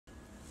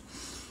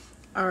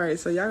Alright,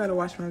 so y'all gotta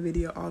watch my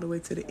video all the way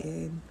to the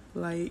end.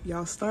 Like,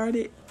 y'all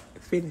started,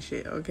 finish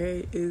it,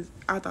 okay?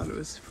 I thought it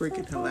was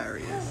freaking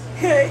hilarious.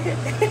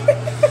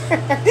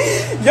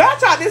 Y'all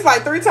tried this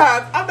like 3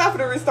 times. I'm not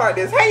gonna restart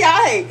this. Hey,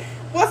 y'all, hey,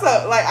 what's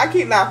up? Like, I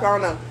keep laughing, I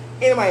don't know.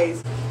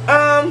 Anyways,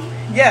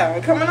 yeah,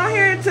 coming on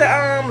here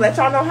to let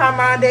y'all know how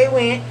my day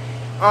went.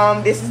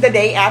 This is the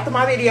day after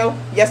my video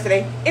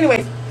yesterday.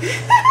 Anyways,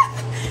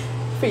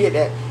 forget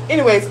that.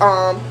 Anyways,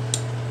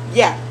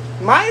 yeah,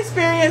 my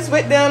experience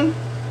with them,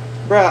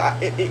 bruh,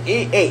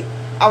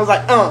 I was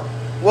like,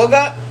 woke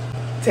up,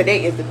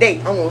 today is the day.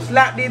 I'm gonna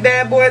slap these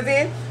bad boys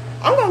in.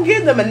 I'm gonna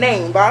give them a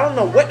name, but I don't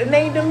know what to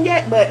name them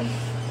yet, but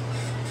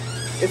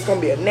it's gonna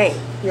be a name.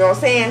 You know what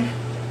I'm saying?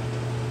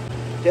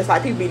 Just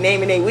like people be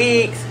naming their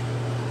wigs,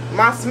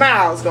 my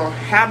smile's gonna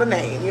have a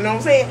name. You know what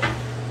I'm saying?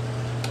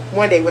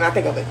 One day when I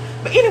think of it.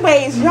 But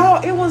anyways,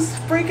 y'all, it was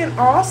freaking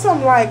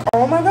awesome. Like,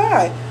 oh my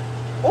god.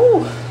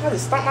 Ooh, I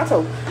just stumped my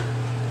toe.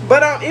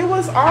 But it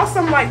was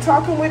awesome, like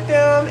talking with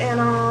them and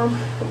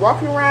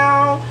walking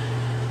around,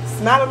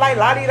 smelling like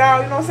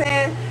la-di-da, you know what I'm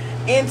saying?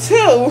 And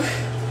 2,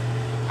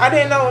 I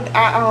didn't know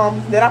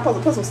that I'm supposed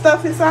to put some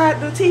stuff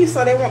inside the teeth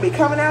so they won't be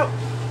coming out.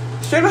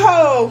 Sugar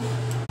hole.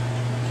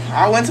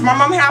 I went to my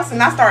mom's house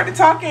and I started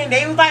talking.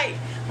 They was like,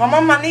 my mom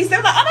and my niece, they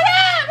was like, oh my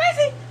god,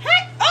 Macy,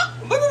 hey, oh,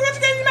 look at what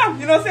you got in your mouth.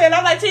 You know what I'm saying? I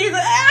was like,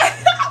 cheesing.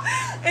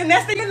 And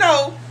next thing you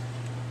know,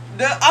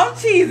 I'm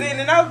cheesing,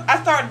 and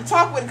I started to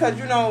talk with it because,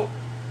 you know,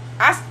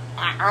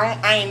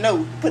 I ain't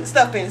know, put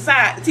stuff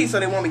inside the teeth so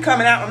they won't be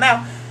coming out. And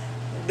now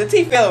the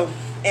teeth fell,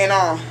 and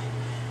I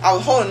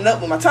was holding it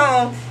up with my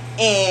tongue,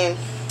 and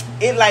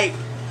it like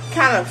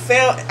kind of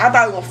fell. I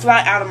thought it was gonna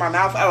fly out of my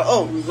mouth. I was,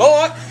 oh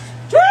Lord,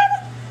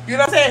 you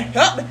know what I'm saying?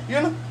 Help me.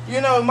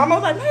 You know, my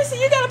mom was like, Mercy,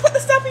 you gotta put the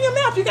stuff in your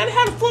mouth. You gotta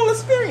have the full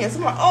experience.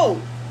 I'm like, oh,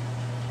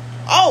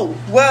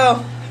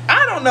 well,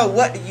 I don't know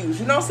what to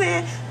use. You know what I'm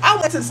saying? I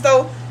went to the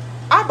store.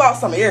 I bought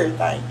some of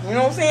everything. You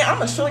know what I'm saying? I'm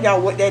gonna show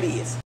y'all what that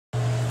is.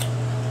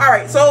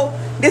 Alright, so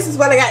this is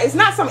what I got. It's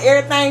not some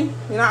everything.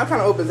 You know, I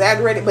kind of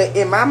over-exaggerated, but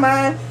in my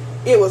mind,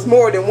 it was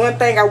more than one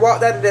thing I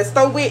walked out of that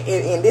store with,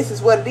 and this is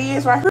what it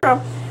is right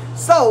here.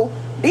 So,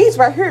 these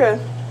right here,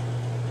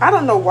 I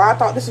don't know why I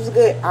thought this was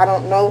good. I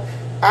don't know.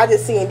 I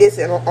just seen this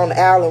on the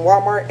aisle in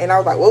Walmart, and I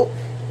was like,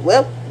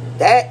 well,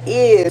 that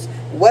is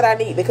what I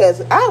need,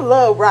 because I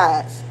love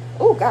rides.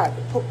 Oh, God,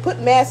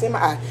 put mask in my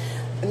eye.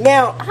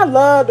 Now, I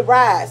love the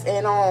rides,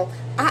 and I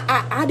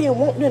didn't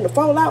want them to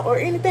fall out or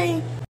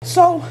anything.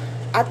 So,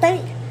 I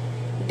think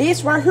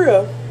this right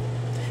here,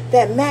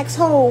 that Max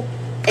Hole,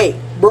 hey,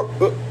 bro,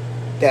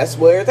 that's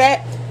where it's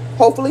at,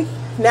 hopefully.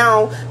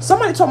 Now,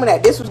 somebody told me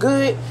that this was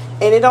good,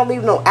 and it don't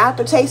leave no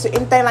aftertaste or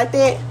anything like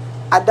that.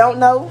 I don't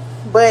know,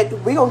 but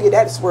we gonna get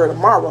that to swear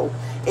tomorrow.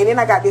 And then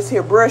I got this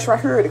here brush right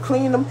here to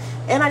clean them.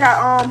 And I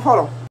got,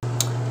 hold on.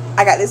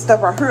 I got this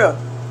stuff right here.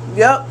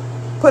 Yep.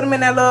 Put them in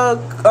that little,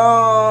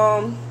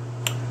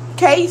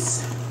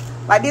 case.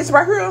 Like this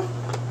right here.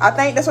 I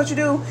think that's what you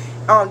do.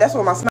 That's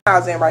what my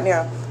smile's in right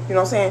now. You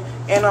know what I'm saying?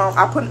 And,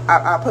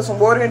 I put some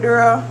water in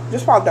there.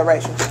 Just follow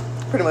directions.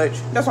 Pretty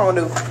much. That's what I'm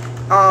gonna do.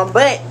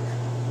 But,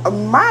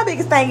 my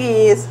biggest thing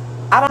is,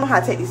 I don't know how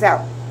to take these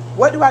out.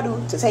 What do I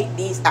do to take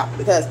these out?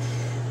 Because,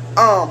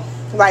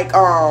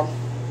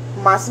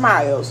 my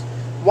smiles,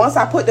 once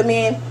I put them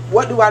in,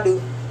 what do I do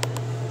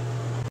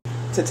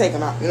to take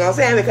them out? You know what I'm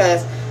saying?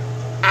 Because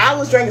I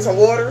was drinking some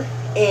water,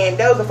 and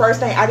that was the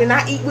first thing. I did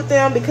not eat with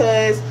them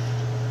because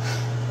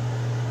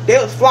they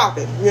was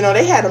flopping. You know,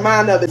 they had a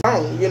mind of its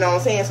own. You know what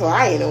I'm saying? So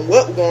I didn't know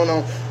what was going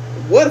on,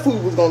 where the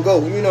food was going to go,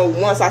 you know,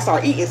 once I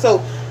started eating.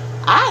 So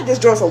I just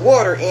drank some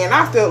water, and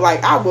I felt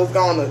like I was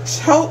going to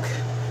choke.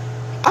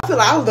 I feel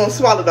like I was going to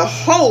swallow the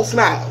whole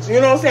smiles. You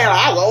know what I'm saying?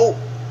 Like, I was,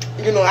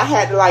 you know, I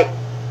had to, like,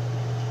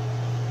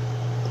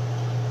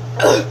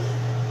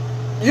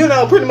 you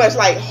know, pretty much,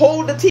 like,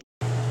 hold the teeth.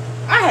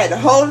 I had to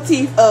hold the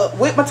teeth up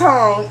with my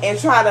tongue and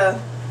try to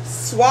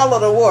swallow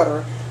the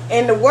water.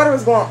 And the water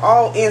was going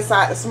all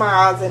inside the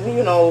smiles and,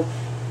 you know,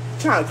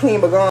 trying to clean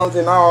my gums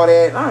and all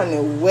that. I don't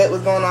know what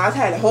was going on. I just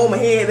had to hold my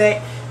head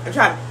back and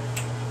try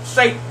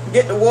to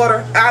get the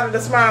water out of the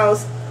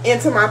smiles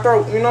into my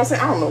throat. You know what I'm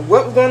saying? I don't know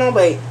what was going on,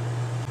 but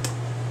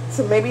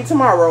so maybe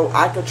tomorrow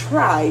I could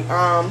try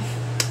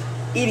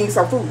eating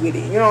some food with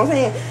it. You know what I'm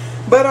saying?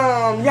 But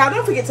y'all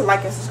don't forget to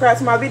like and subscribe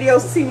to my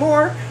videos to see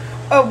more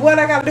of what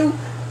I gotta do.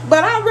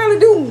 But I really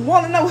do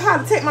want to know how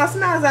to take my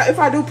smiles out if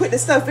I do put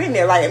this stuff in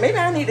there. Like, maybe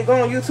I need to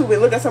go on YouTube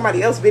and look at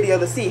somebody else's video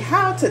to see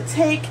how to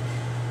take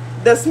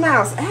the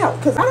smiles out.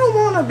 Because I don't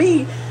want to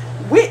be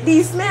with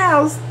these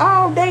smiles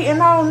all day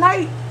and all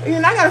night.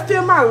 And I got to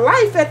feel my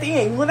life at the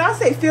end. When I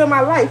say feel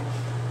my life,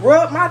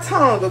 rub my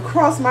tongue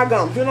across my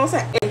gums. You know what I'm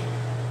saying?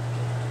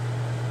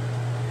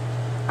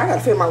 I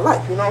gotta feel my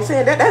life, you know what I'm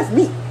saying? That's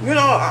me. You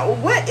know,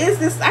 what is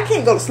this? I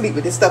can't go to sleep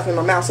with this stuff in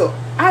my mouth, so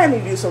I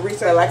need to do some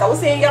research. Like I was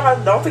saying,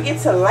 y'all, don't forget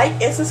to like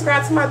and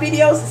subscribe to my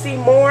videos to see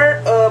more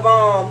of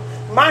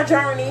my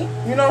journey,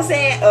 you know what I'm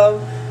saying,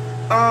 of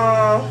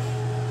how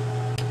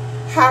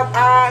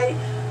I,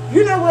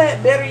 you know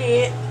what, better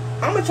yet,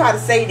 I'm gonna try to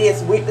say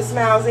this with the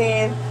smiles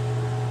in.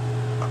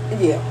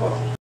 Yeah, hold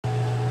on.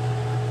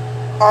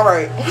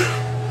 Alright.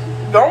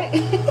 Don't.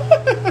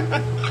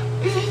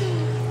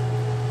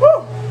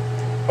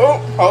 Oh,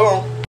 hold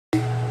on.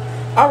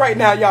 Alright,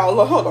 now, y'all.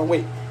 Look, hold on,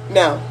 wait.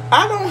 Now,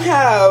 I don't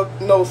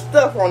have no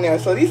stuff on there,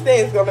 so these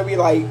things gonna be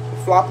like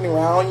flopping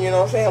around, you know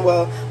what I'm saying?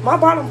 Well, my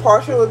bottom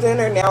partial is in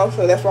there now,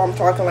 so that's why I'm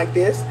talking like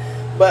this.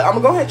 But I'm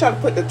gonna go ahead and try to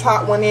put the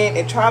top one in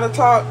and try to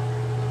talk.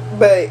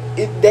 But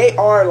they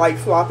are like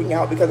flopping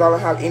out because I don't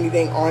have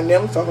anything on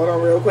them. So hold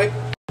on real quick.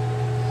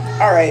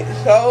 Alright,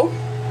 so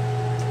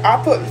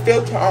I put the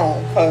filter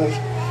on because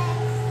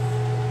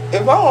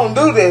if I don't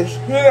do this,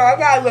 you know, I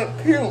gotta look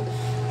cute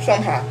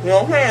somehow. You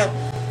know what I'm saying?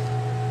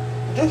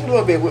 Just a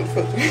little bit with the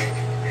filter.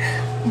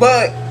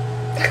 But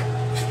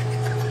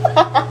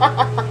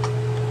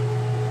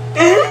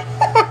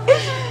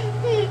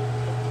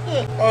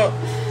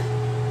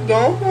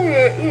don't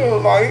forget to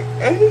like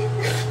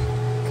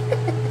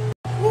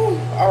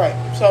alright,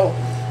 so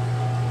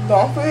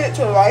don't forget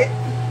to like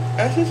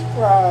and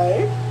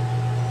subscribe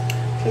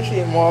to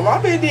see more of my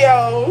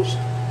videos.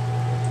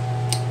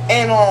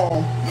 And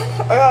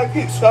I gotta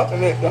keep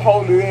sucking it to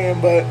hold it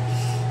in, but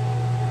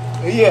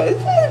yeah, it's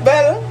gonna get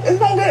better. It's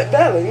gonna get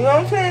better, you know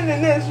what I'm saying?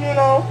 Than this, you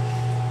know,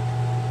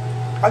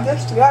 I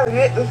just gotta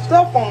get the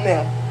stuff on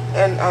there,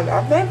 and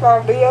I think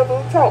I'll be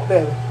able to talk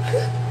better.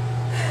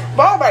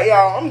 But alright,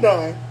 y'all, I'm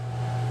done.